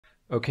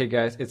Okay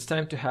guys, it's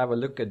time to have a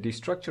look at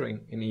destructuring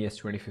in ES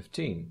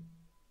 2015.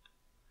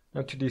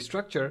 Now to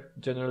destructure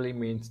generally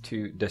means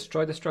to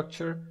destroy the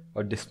structure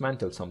or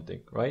dismantle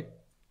something, right?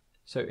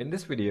 So in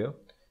this video,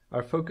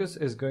 our focus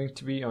is going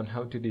to be on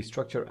how to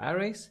destructure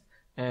arrays,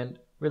 and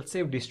we'll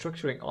save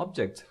destructuring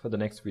objects for the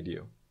next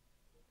video.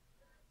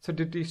 So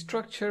to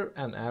destructure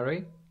an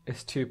array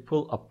is to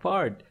pull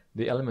apart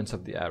the elements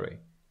of the array.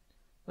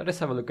 Let us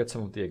have a look at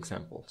some of the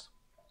examples.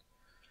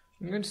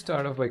 I'm going to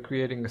start off by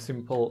creating a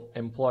simple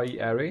employee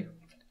array,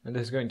 and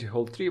this is going to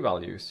hold three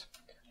values.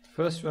 The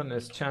first one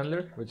is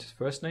Chandler, which is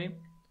first name.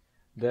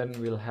 Then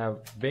we'll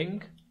have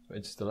Bing,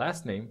 which is the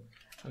last name,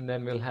 and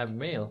then we'll have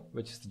male,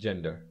 which is the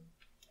gender.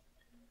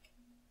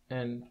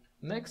 And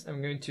next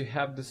I'm going to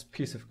have this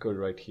piece of code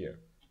right here.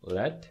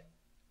 Let,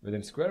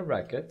 within square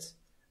brackets,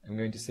 I'm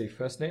going to say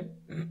first name,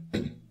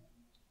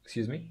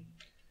 excuse me,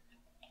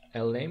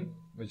 L name,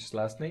 which is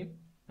last name,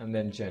 and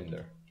then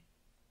gender.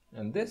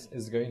 And this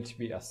is going to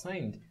be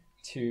assigned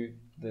to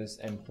this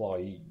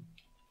employee.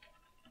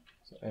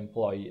 So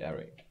employee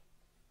array.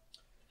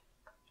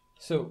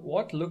 So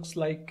what looks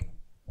like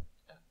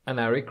an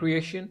array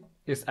creation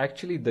is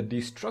actually the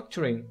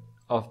destructuring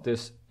of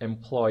this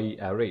employee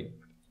array.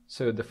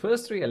 So the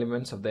first three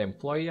elements of the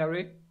employee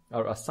array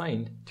are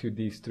assigned to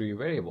these three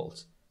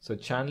variables. So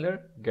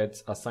Chandler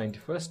gets assigned to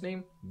first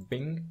name,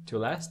 Bing to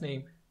last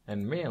name,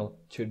 and male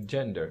to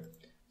gender.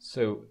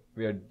 So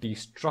we are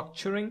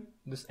destructuring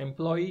this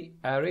employee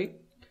array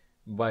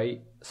by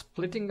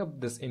splitting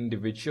up these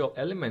individual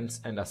elements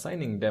and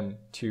assigning them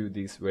to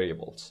these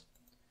variables.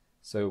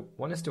 So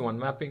 1:1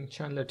 mapping,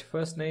 Chandler to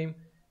first name,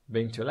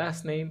 Bing to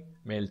last name,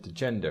 male to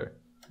gender.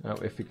 Now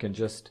if we can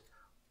just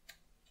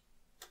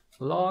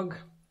log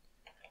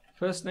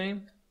first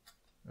name,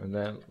 and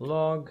then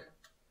log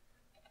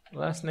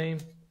last name,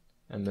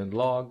 and then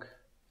log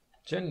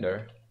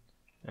gender,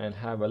 and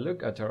have a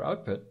look at our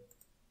output,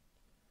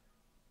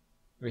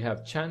 we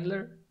have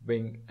Chandler,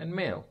 Bing, and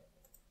male.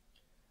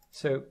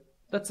 So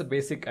that's the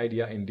basic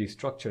idea in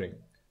destructuring.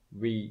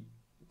 We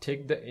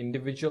take the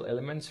individual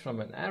elements from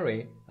an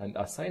array and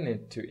assign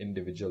it to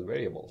individual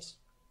variables.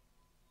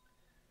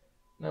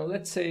 Now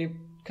let's say,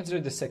 consider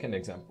the second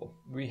example.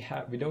 We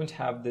don't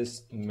have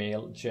this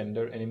male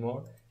gender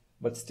anymore,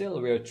 but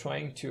still we are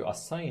trying to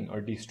assign or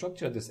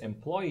destructure this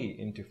employee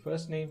into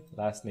first name,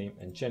 last name,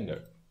 and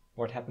gender.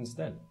 What happens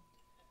then?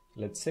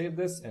 Let's save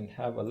this and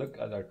have a look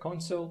at our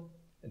console.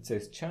 It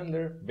says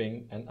Chandler,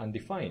 Bing, and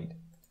undefined.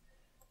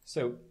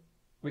 So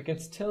we can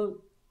still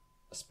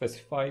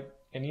specify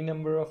any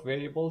number of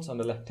variables on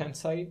the left hand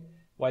side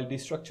while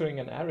destructuring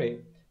an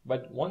array,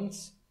 but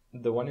once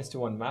the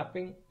 1:1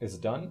 mapping is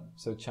done,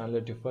 so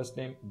Chandler to first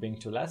name, Bing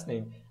to last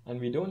name,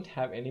 and we don't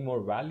have any more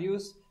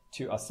values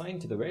to assign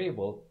to the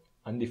variable,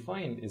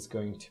 undefined is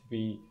going to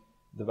be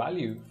the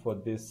value for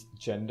this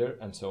gender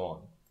and so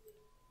on.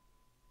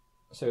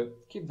 So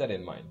keep that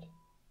in mind.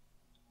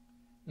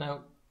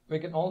 Now we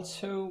can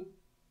also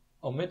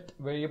omit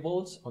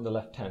variables on the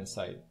left hand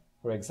side.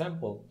 For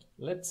example,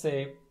 let's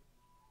say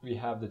we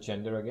have the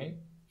gender again,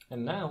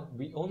 and now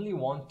we only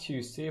want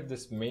to save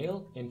this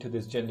male into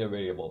this gender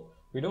variable.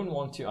 We don't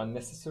want to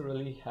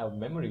unnecessarily have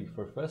memory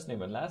for first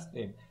name and last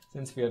name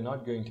since we are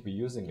not going to be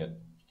using it.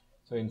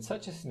 So in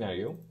such a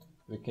scenario,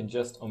 we can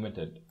just omit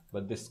it,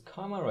 but this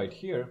comma right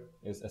here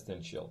is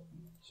essential.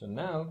 So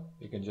now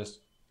we can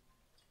just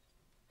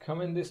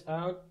comment this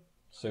out.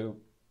 So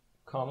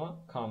comma,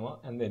 comma,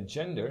 and then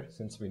gender,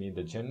 since we need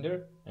the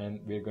gender, and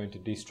we're going to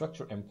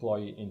destructure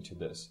employee into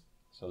this.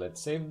 So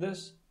let's save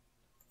this.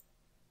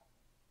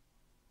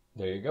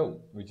 There you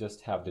go. We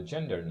just have the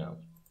gender now.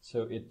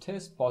 So it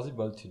is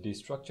possible to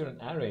destructure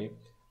an array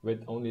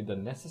with only the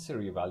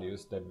necessary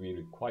values that we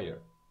require.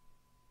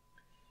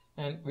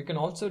 And we can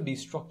also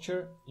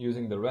destructure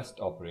using the rest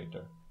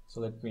operator.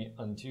 So let me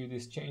undo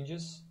these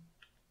changes.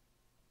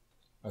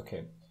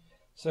 Okay,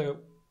 so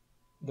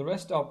the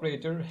rest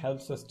operator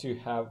helps us to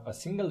have a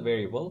single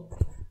variable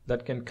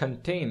that can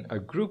contain a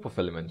group of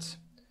elements.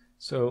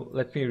 So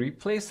let me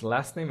replace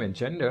last name and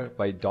gender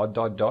by ...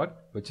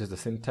 which is the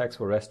syntax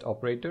for rest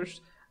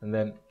operators, and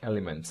then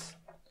elements.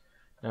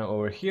 Now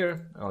over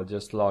here, I'll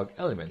just log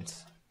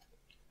elements.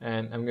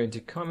 And I'm going to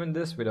comment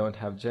this. We don't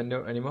have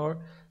gender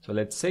anymore. So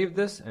let's save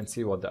this and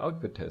see what the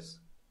output is.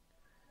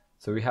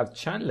 So we have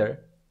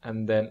Chandler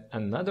and then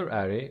another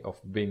array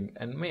of Bing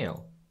and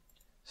male.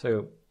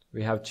 So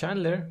we have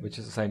Chandler, which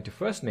is assigned to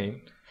first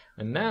name,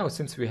 and now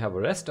since we have a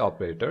rest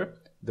operator,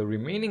 the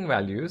remaining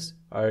values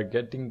are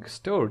getting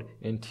stored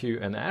into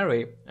an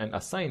array and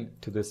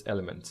assigned to this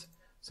element.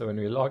 So when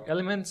we log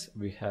elements,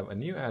 we have a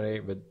new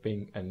array with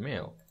Bing and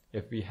male.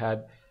 If we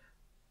had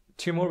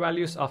two more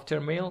values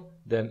after male,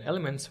 then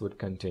elements would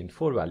contain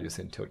 4 values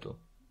in total.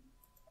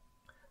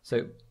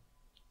 So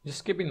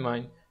just keep in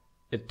mind,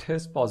 it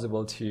is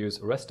possible to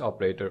use rest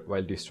operator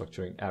while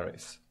destructuring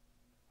arrays.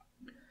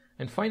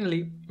 And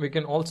finally, we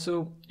can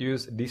also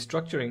use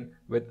destructuring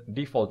with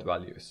default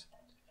values.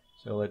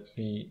 So let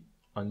me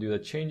undo the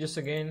changes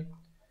again.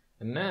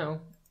 And now,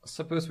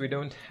 suppose we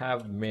don't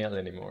have male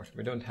anymore.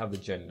 We don't have the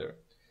gender.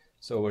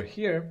 So over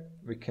here,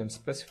 we can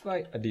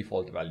specify a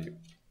default value.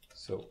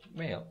 So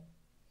male.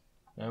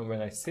 Now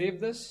when I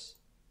save this,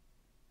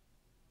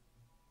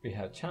 we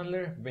have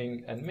Chandler,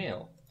 Bing, and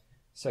male.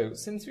 So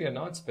since we are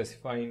not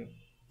specifying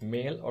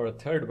male or a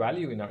third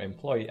value in our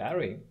employee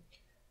array,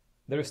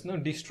 there is no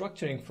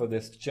destructuring for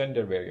this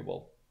gender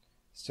variable.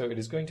 So it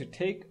is going to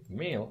take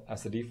male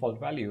as the default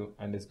value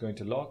and is going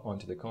to log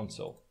onto the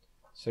console.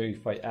 So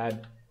if I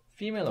add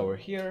female over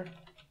here,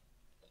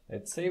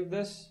 let's save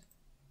this.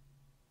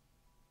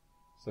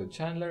 So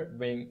Chandler,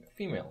 Bing,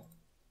 female.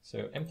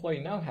 So employee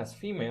now has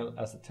female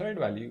as the third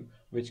value,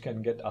 which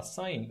can get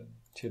assigned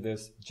to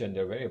this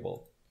gender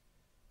variable.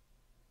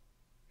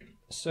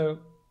 So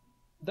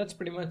that's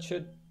pretty much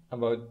it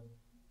about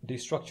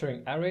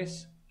destructuring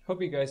arrays.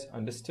 Hope you guys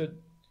understood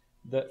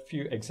the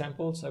few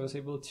examples I was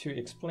able to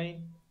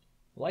explain.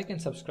 Like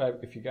and subscribe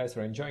if you guys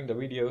are enjoying the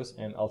videos,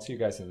 and I'll see you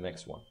guys in the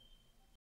next one.